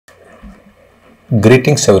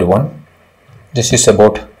Greetings everyone. This is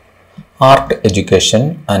about art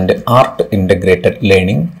education and art integrated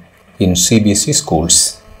learning in CBSE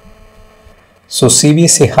schools. So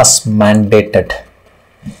CBSE has mandated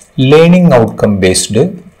learning outcome based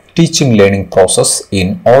teaching learning process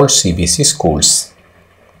in all CBSE schools.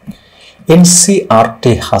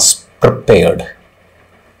 NCERT has prepared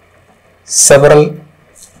several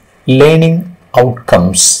learning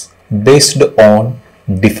outcomes based on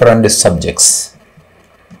different subjects.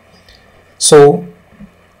 So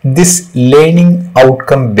this learning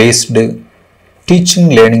outcome based teaching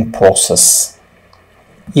learning process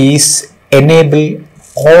is enable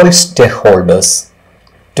all stakeholders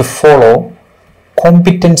to follow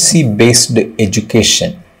competency based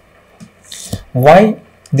education. Why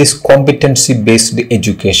this competency based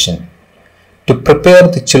education? To prepare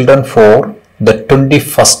the children for the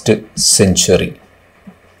 21st century.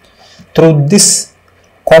 Through this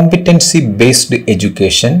competency based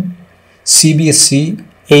education, CBSE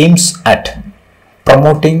aims at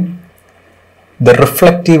promoting the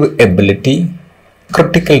reflective ability,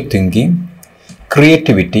 critical thinking,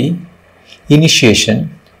 creativity,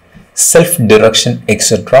 initiation, self-direction,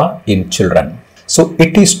 etc. in children. So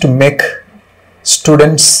it is to make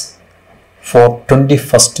students for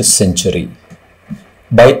 21st century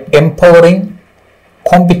by empowering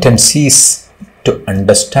competencies to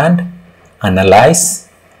understand, analyze,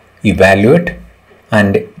 evaluate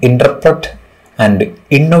and interpret and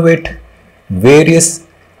innovate various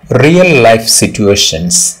real life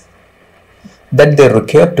situations that they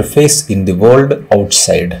require to face in the world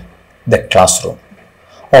outside the classroom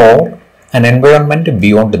or an environment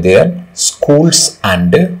beyond their schools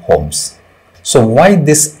and homes. So why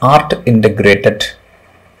this art integrated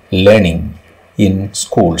learning in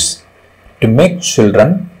schools? To make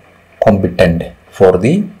children competent for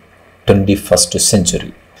the 21st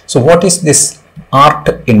century. So what is this art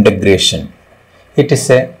integration? It is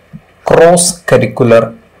a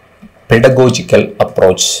cross-curricular pedagogical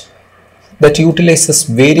approach that utilizes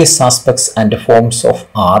various aspects and forms of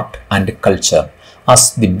art and culture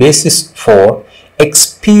as the basis for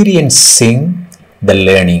experiencing the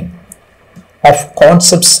learning of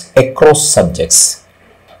concepts across subjects.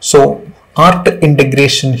 So art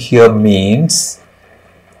integration here means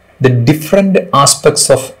the different aspects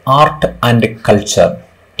of art and culture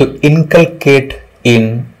to inculcate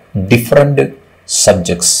in different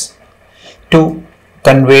subjects to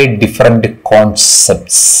convey different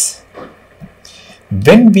concepts.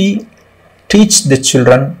 When we teach the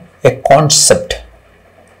children a concept,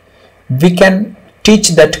 we can teach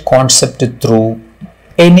that concept through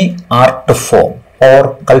any art form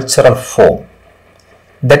or cultural form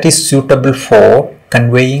that is suitable for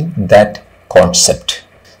conveying that concept.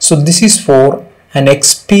 So this is for an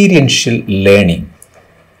experiential learning.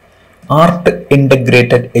 Art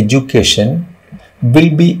integrated education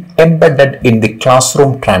will be embedded in the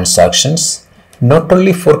classroom transactions, not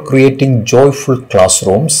only for creating joyful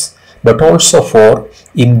classrooms, but also for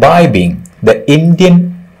imbibing the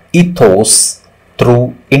Indian ethos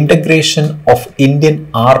through integration of Indian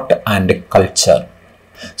art and culture.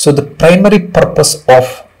 So the primary purpose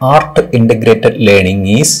of art integrated learning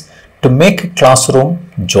is to make a classroom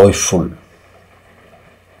joyful.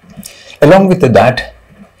 Along with that,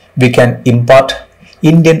 we can impart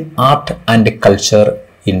Indian art and culture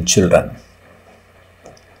in children.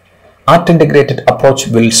 Art integrated approach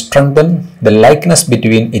will strengthen the likeness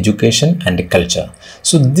between education and culture.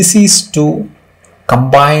 So this is to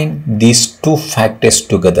combine these two factors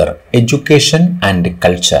together, education and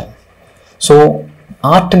culture. So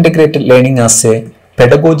art integrated learning as a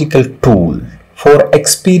pedagogical tool for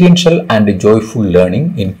experiential and joyful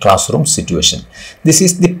learning in classroom situation. This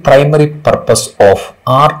is the primary purpose of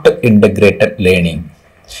art integrated learning.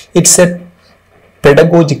 It's a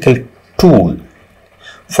pedagogical tool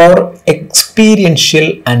for experiential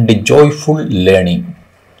and joyful learning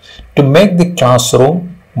to make the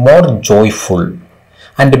classroom more joyful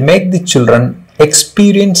and make the children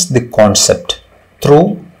experience the concept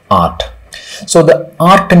through art. So the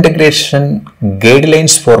art integration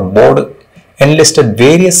guidelines for board enlisted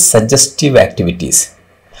various suggestive activities.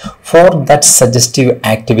 For that suggestive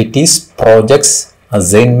activities, projects,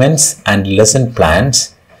 assignments and lesson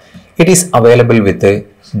plans, it is available with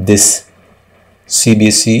this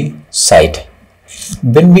CBSE site.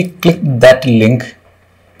 When we click that link,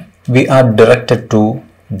 we are directed to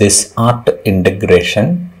this art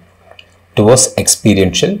integration towards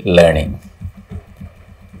experiential learning.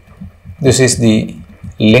 This is the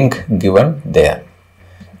link given there.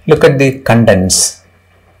 Look at the contents.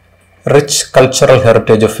 Rich cultural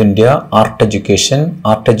heritage of India, art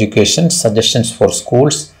education, suggestions for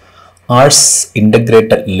schools, arts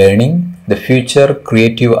integrated learning, the future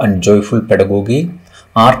creative and joyful pedagogy,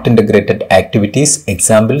 art integrated activities,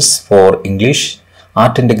 examples for English,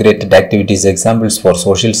 art integrated activities, examples for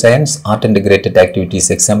social science, art integrated activities,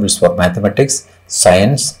 examples for mathematics,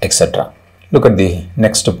 science, etc. Look at the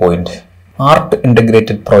next point. Art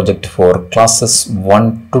integrated project for classes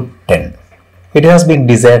 1 to 10. It has been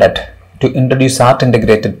decided to introduce art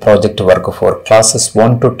integrated project work for classes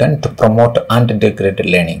 1 to 10 to promote art integrated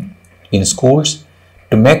learning in schools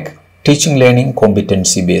to make teaching learning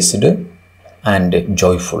competency based and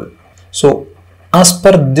joyful. So as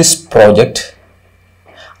per this project,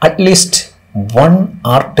 at least one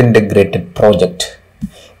art integrated project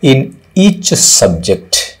in each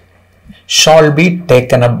subject shall be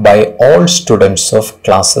taken up by all students of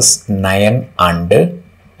classes 9 and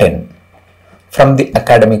 10 from the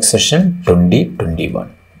academic session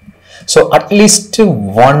 2021. So at least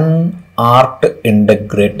one art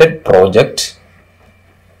integrated project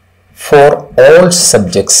for all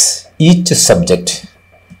subjects, each subject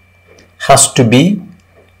has to be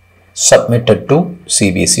submitted to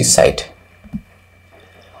CBSE site.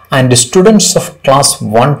 And the students of class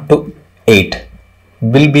 1 to 8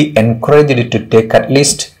 will be encouraged to take at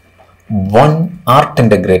least one art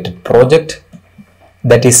integrated project,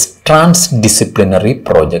 that is transdisciplinary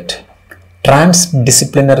project.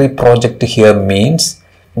 Transdisciplinary project here means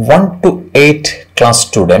 1 to 8 class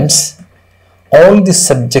students, all the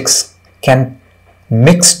subjects can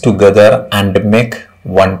mix together and make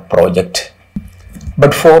one project.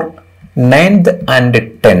 But for 9th and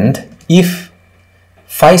 10th, if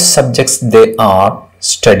 5 subjects they are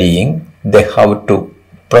studying, they have to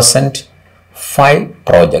present 5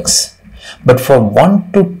 projects. But for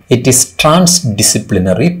 1 to it is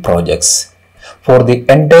transdisciplinary projects. For the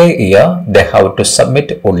entire year, they have to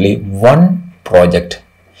submit only one project.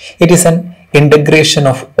 It is an integration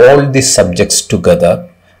of all the subjects together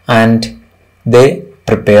and they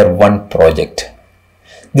prepare one project.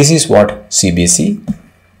 This is what CBSE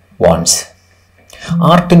wants.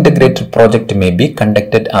 Art integrated project may be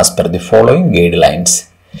conducted as per the following guidelines.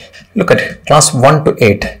 Look at class 1 to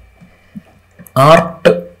 8. Art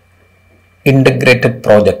integrated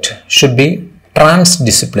project should be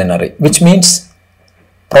transdisciplinary, which means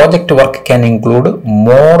project work can include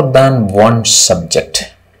more than one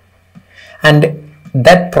subject, and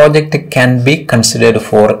that project can be considered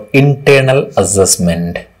for internal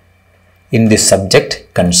assessment in the subject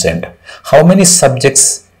concerned. How many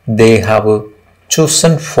subjects they have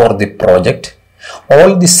chosen for the project,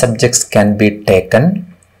 all the subjects can be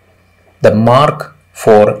taken the mark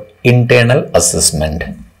for internal assessment.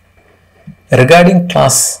 Regarding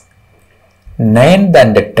class 9th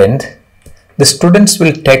and 10th, the students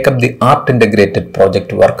will take up the art integrated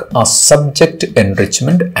project work as subject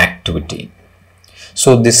enrichment activity.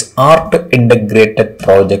 So this art integrated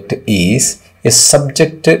project is a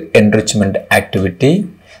subject enrichment activity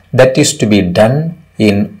that is to be done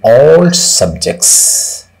in all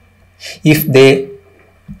subjects. If they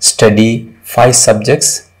study 5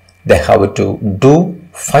 subjects, they have to do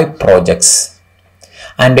 5 projects,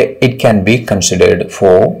 and it can be considered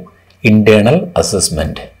for internal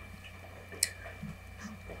assessment.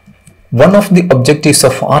 One of the objectives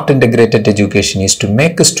of art integrated education is to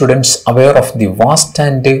make students aware of the vast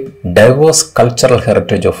and diverse cultural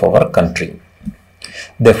heritage of our country.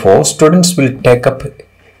 Therefore, students will take up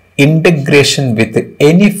integration with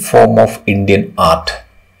any form of Indian art.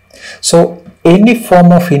 So, any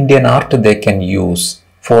form of Indian art they can use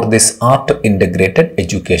for this art integrated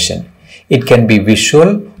education. It can be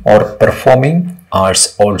visual or performing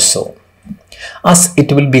arts also, as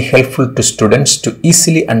it will be helpful to students to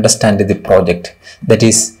easily understand the project that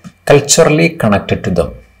is culturally connected to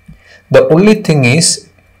them. The only thing is,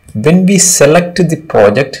 when we select the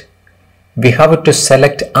project, we have to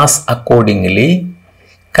select as accordingly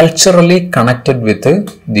culturally connected with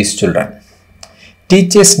these children.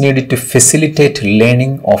 Teachers need to facilitate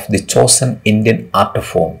learning of the chosen Indian art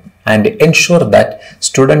form and ensure that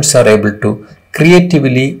students are able to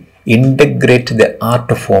creatively integrate the art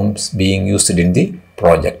forms being used in the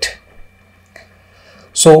project.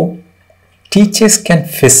 So, teachers can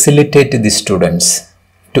facilitate the students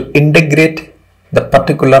to integrate the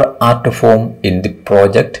particular art form in the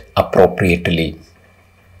project appropriately.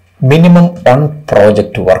 Minimum on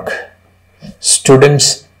project work.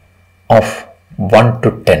 Students of 1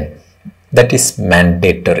 to 10, that is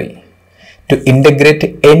mandatory to integrate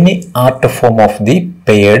any art form of the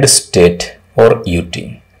paired state or UT.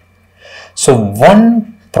 So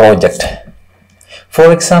one project,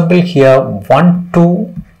 for example here 1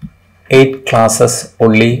 to 8 classes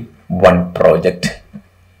only one project,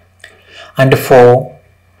 and for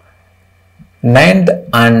 9th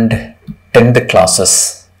and 10th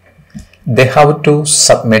classes, they have to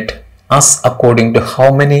submit as according to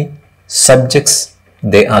how many subjects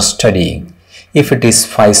they are studying. If it is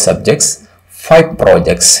 5 subjects, 5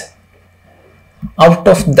 projects. Out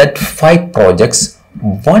of that 5 projects,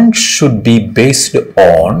 one should be based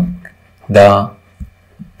on the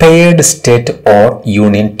paired state or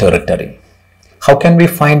union territory. How can we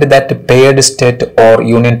find that paired state or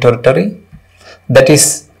union territory? That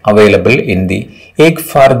is available in the Ek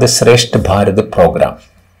Bharat Shrestha Bharat program.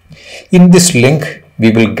 In this link,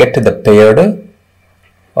 we will get the paired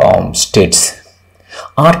states.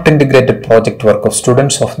 Art integrated project work of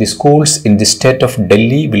students of the schools in the state of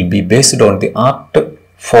Delhi will be based on the art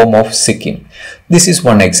form of Sikkim. This is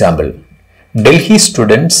one example. Delhi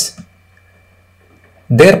students,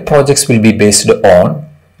 their projects will be based on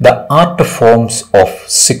the art forms of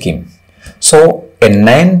Sikkim. So a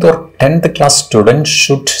 9th or 10th class student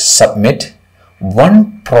should submit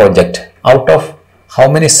one project out of how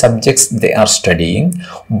many subjects they are studying.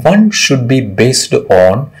 One should be based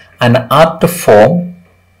on an art form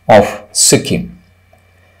of Sikkim.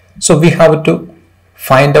 So we have to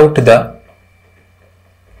find out the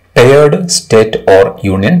paired state or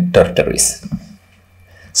union territories.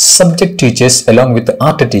 Subject teachers along with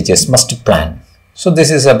art teachers must plan. So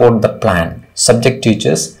this is about the plan. Subject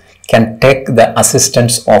teachers can take the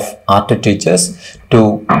assistance of art teachers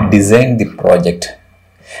to design the project,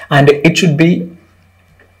 and it should be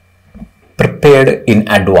prepared in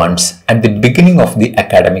advance at the beginning of the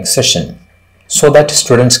academic session so that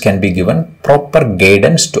students can be given proper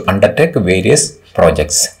guidance to undertake various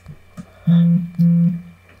projects.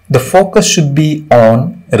 The focus should be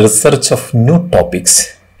on research of new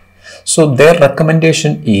topics. So their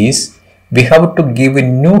recommendation is we have to give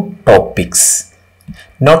new topics,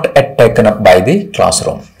 not taken up by the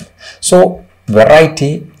classroom. So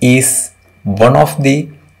variety is one of the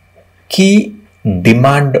key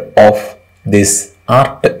demand of this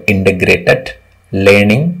art integrated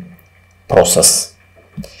learning process.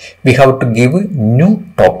 We have to give new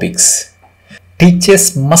topics.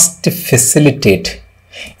 Teachers must facilitate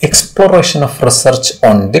exploration of research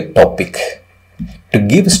on the topic to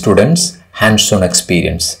give students hands-on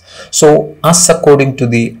experience. So as according to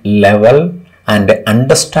the level and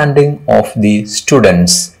understanding of the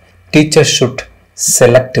students, teachers should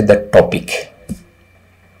select the topic.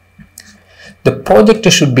 The project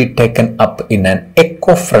should be taken up in an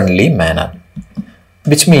eco-friendly manner,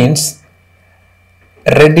 which means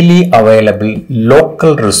readily available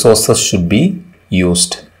local resources should be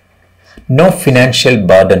used. No financial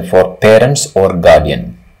burden for parents or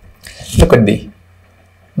guardian. Look at the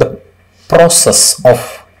process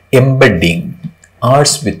of embedding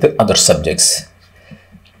arts with the other subjects.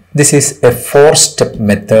 This is a 4-step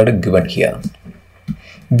method given here.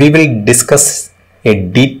 We will discuss a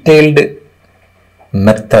detailed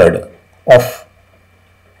method of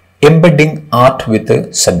embedding art with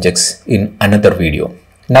the subjects in another video.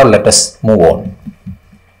 Now let us move on.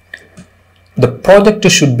 The project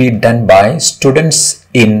should be done by students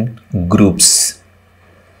in groups.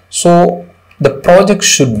 So the project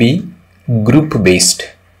should be group based.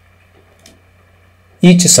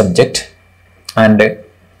 Each subject and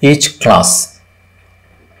each class,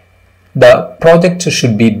 the project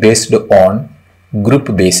should be based on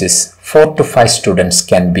group basis. 4 to 5 students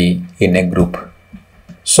can be in a group.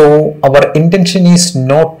 So our intention is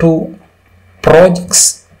not to,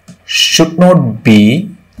 projects should not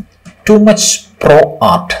be too much pro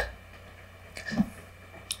art.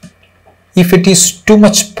 If it is too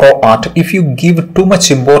much pro art, if you give too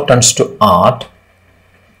much importance to art,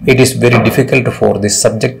 it is very difficult for the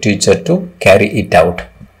subject teacher to carry it out.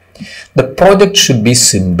 The project should be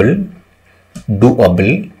simple,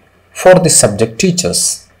 doable for the subject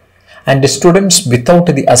teachers and the students without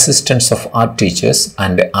the assistance of art teachers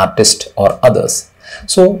and artists or others.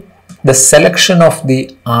 So the selection of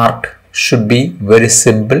the art should be very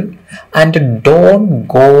simple and don't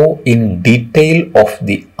go in detail of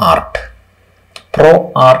the art.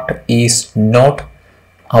 Pro art is not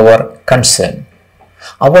our concern.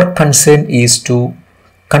 Our concern is to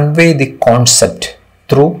convey the concept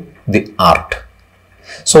through the art.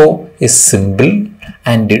 So a simple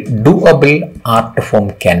and doable art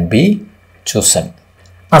form can be chosen.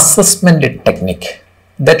 Assessment technique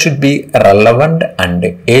that should be relevant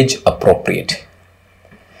and age appropriate.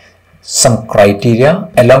 Some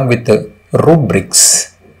criteria along with the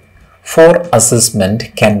rubrics for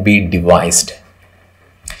assessment can be devised.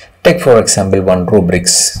 Take for example one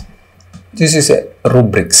rubrics. This is a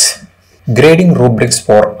rubrics. Grading rubrics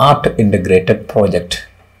for art integrated project.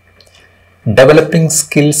 Developing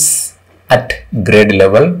skills at grade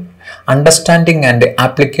level understanding and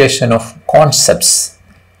application of concepts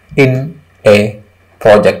in a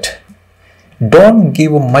project. Don't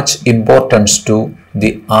give much importance to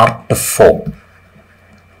the art form.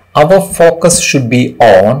 Our focus should be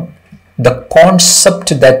on the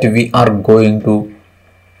concept that we are going to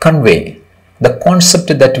convey, the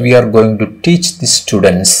concept that we are going to teach the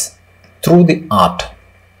students through the art.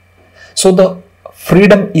 So the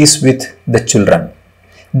freedom is with the children.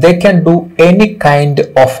 They can do any kind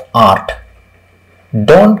of art.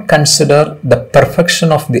 Don't consider the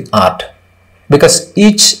perfection of the art because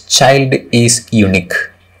each child is unique.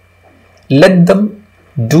 Let them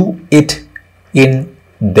do it in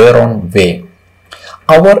their own way.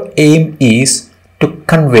 Our aim is to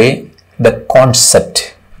convey the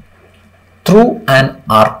concept through an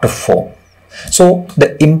art form. So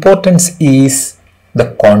the importance is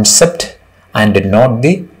the concept and not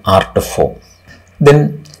the art form.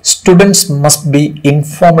 Then students must be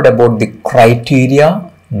informed about the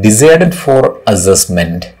criteria desired for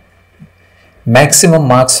assessment. Maximum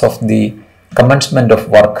marks of the commencement of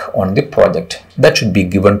work on the project that should be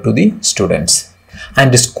given to the students.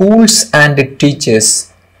 And schools and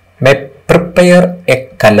teachers may prepare a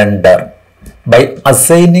calendar by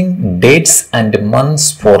assigning dates and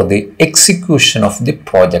months for the execution of the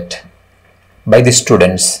project by the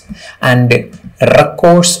students, and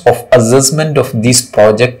records of assessment of this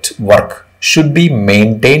project work should be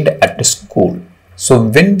maintained at the school. So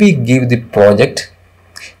when we give the project,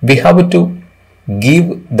 we have to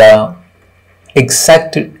give the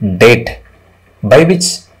exact date by which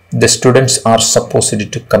the students are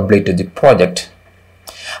supposed to complete the project,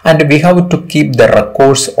 and we have to keep the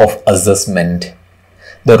records of assessment,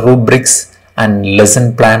 the rubrics and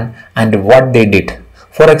lesson plan and what they did.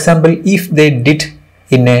 For example, if they did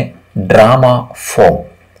in a drama form,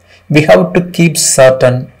 we have to keep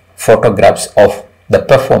certain photographs of the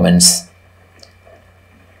performance.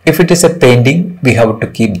 If it is a painting, we have to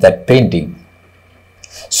keep that painting.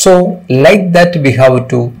 So like that, we have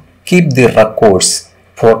to keep the records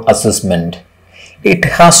for assessment. It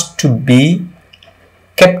has to be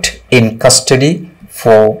kept in custody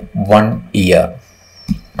for 1 year.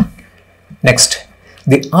 Next,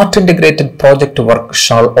 the art integrated project work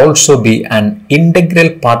shall also be an integral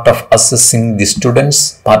part of assessing the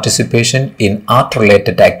students' participation in art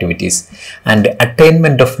related activities and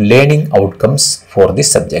attainment of learning outcomes for the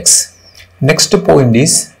subjects. Next point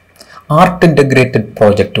is art integrated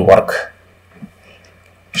project work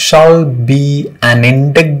shall be an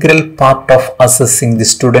integral part of assessing the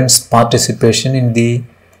students' participation in the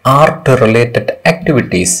art related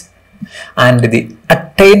activities and the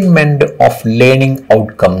attainment of learning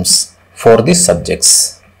outcomes for the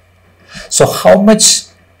subjects. So how much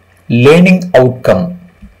learning outcome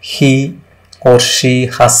he or she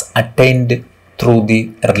has attained through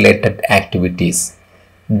the related activities,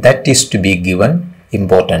 that is to be given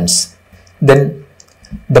importance. Then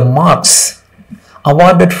the marks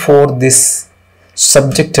awarded for this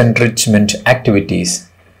subject enrichment activities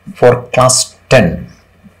for class 10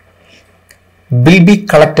 will be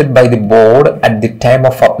collected by the board at the time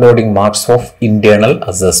of uploading marks of internal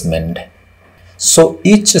assessment. So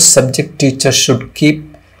each subject teacher should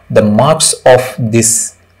keep the marks of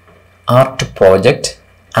this art project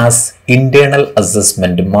as internal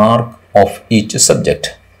assessment mark of each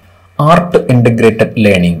subject. Art integrated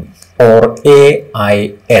learning or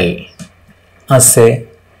AIL as a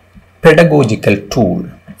pedagogical tool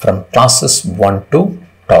from classes 1 to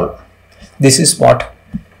 12. This is what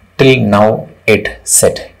till now it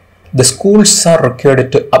said. The schools are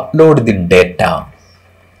required to upload the data.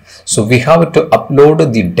 So we have to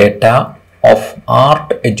upload the data of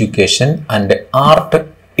art education and art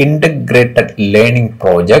integrated learning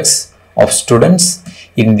projects of students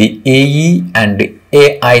in the AE and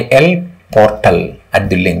AIL portal at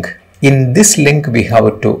the link. In this link we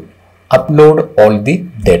have to upload all the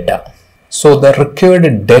data. So the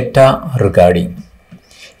required data regarding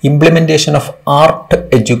implementation of art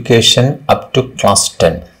education up to class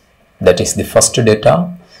 10, that is the first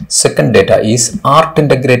data. Second data is art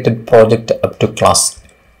integrated project up to class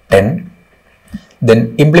 10.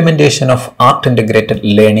 Then implementation of art integrated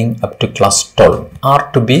learning up to class 12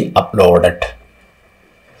 are to be uploaded.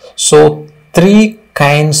 So three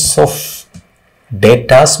kinds of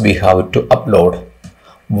data we have to upload.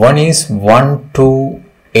 One is 1 to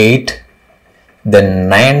 8, then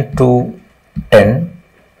 9 to 10,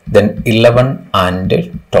 then 11 and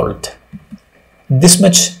 12th. This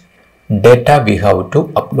much data we have to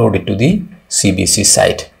upload it to the CBSE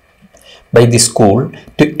site by the school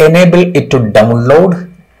to enable it to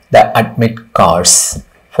download the admit cards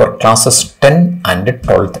for classes 10 and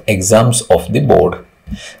 12th exams of the board.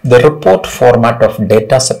 The report format of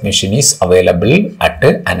data submission is available at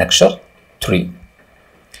Annexure 3.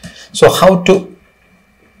 So how to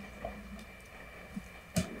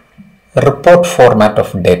report format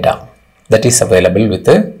of data that is available with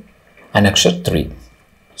Annexure 3.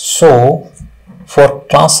 So for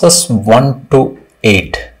classes 1 to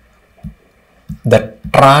 8, the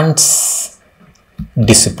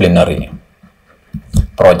transdisciplinary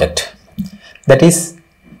project, that is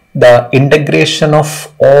the integration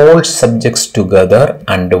of all subjects together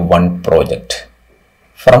under one project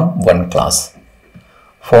from one class.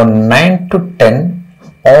 For 9 to 10,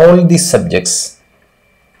 all the subjects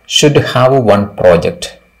should have one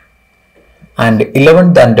project, and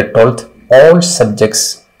 11th and 12th, all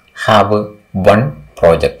subjects have one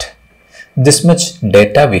project. This much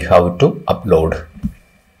data we have to upload.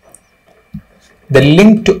 The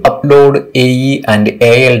link to upload AE and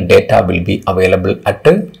AL data will be available at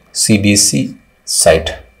the CBSE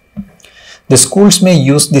site. The schools may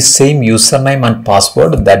use the same username and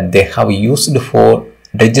password that they have used for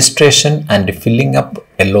registration and filling up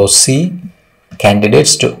LOC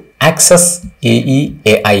candidates to access AE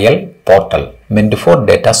AIL portal meant for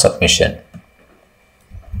data submission.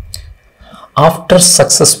 After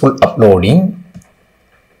successful uploading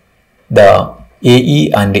the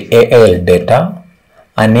AE and AIL data,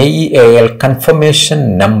 an AE/AIL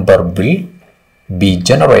confirmation number will be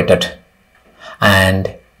generated,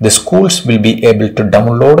 and the schools will be able to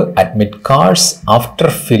download admit cards after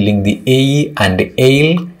filling the AE and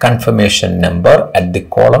AIL confirmation number at the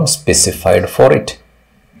column specified for it.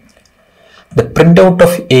 The printout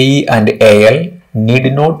of AE and AIL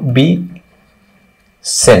need not be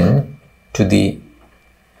sent to the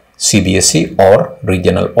CBSE or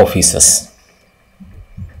regional offices.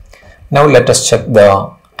 Now let us check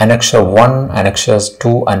the Annexure 1, Annexures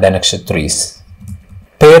 2 and Annexure 3's.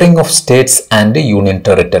 Pairing of states and union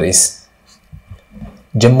territories.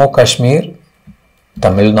 Jammu Kashmir,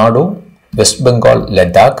 Tamil Nadu, West Bengal,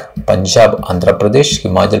 Ladakh, Punjab, Andhra Pradesh,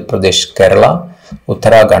 Himachal Pradesh, Kerala,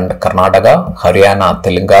 Uttarakhand, Karnataka, Haryana,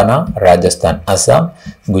 Telangana, Rajasthan, Assam,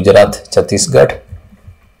 Gujarat, Chhattisgarh.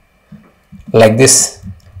 Like this,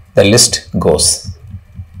 the list goes.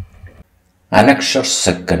 Annexure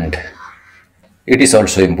 2nd. It is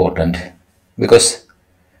also important because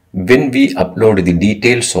when we upload the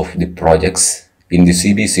details of the projects in the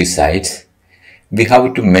CBSE sites, we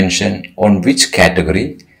have to mention on which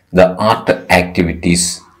category the art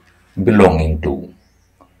activities belonging to.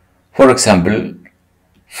 For example,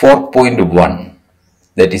 4.1,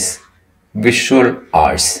 that is visual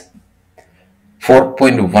arts.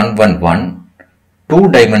 4.111,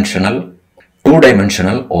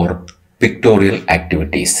 two-dimensional or pictorial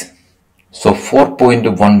activities. So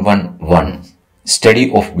 4.111,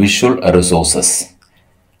 study of visual resources.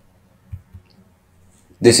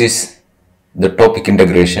 This is the topic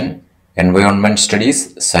integration, environment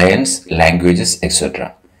studies, science, languages,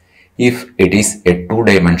 etc. if it is a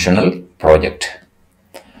two-dimensional project.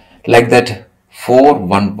 Like that,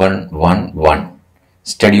 4.1111,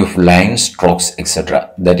 study of lines, strokes,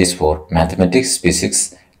 etc. That is for mathematics,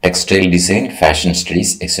 physics, textile design, fashion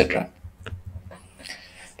studies, etc.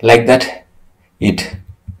 Like that, it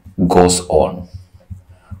goes on.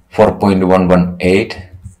 4.118,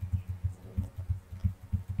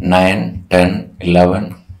 9, 10,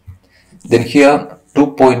 11. Then here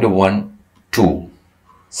 2.12,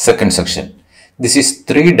 second section. This is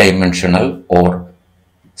three-dimensional or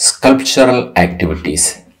sculptural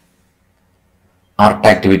activities. Art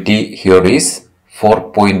activity here is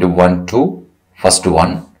 4.12, first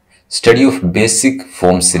one, study of basic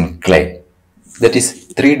forms in clay. That is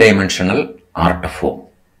three-dimensional art form.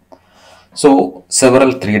 So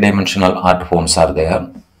several three-dimensional art forms are there.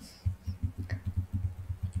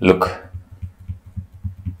 Look.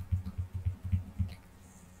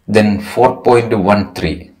 Then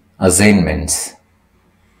 4.13, assignments.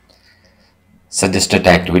 Suggested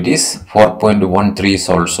activities. 4.13 is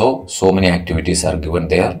also, so many activities are given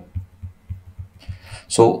there.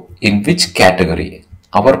 So in which category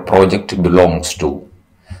our project belongs to,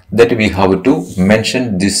 that we have to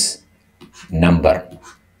mention this number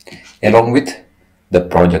along with the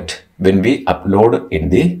project when we upload in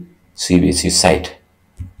the CBSE site.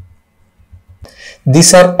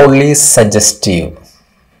 These are only suggestive.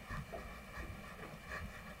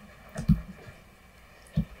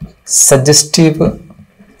 Suggestive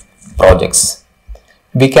projects.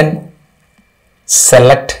 We can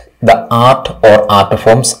select the art or art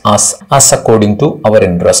forms as according to our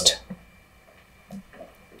interest.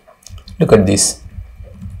 Look at this.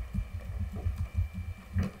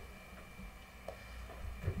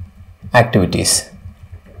 Activities.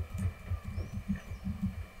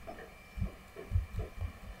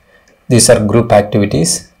 These are group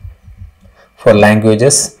activities for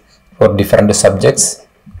languages for different subjects.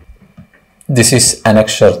 This is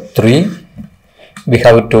annexure 3. We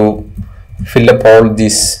have to fill up all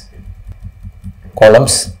these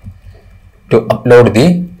columns to upload the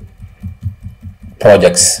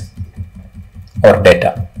projects or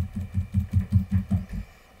data.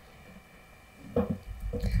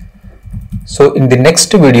 So in the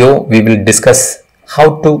next video, we will discuss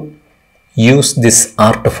how to use these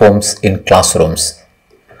art forms in classrooms.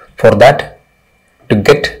 For that, to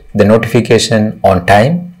get the notification on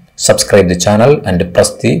time, subscribe the channel and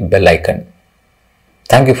press the bell icon.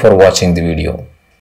 Thank you for watching the video.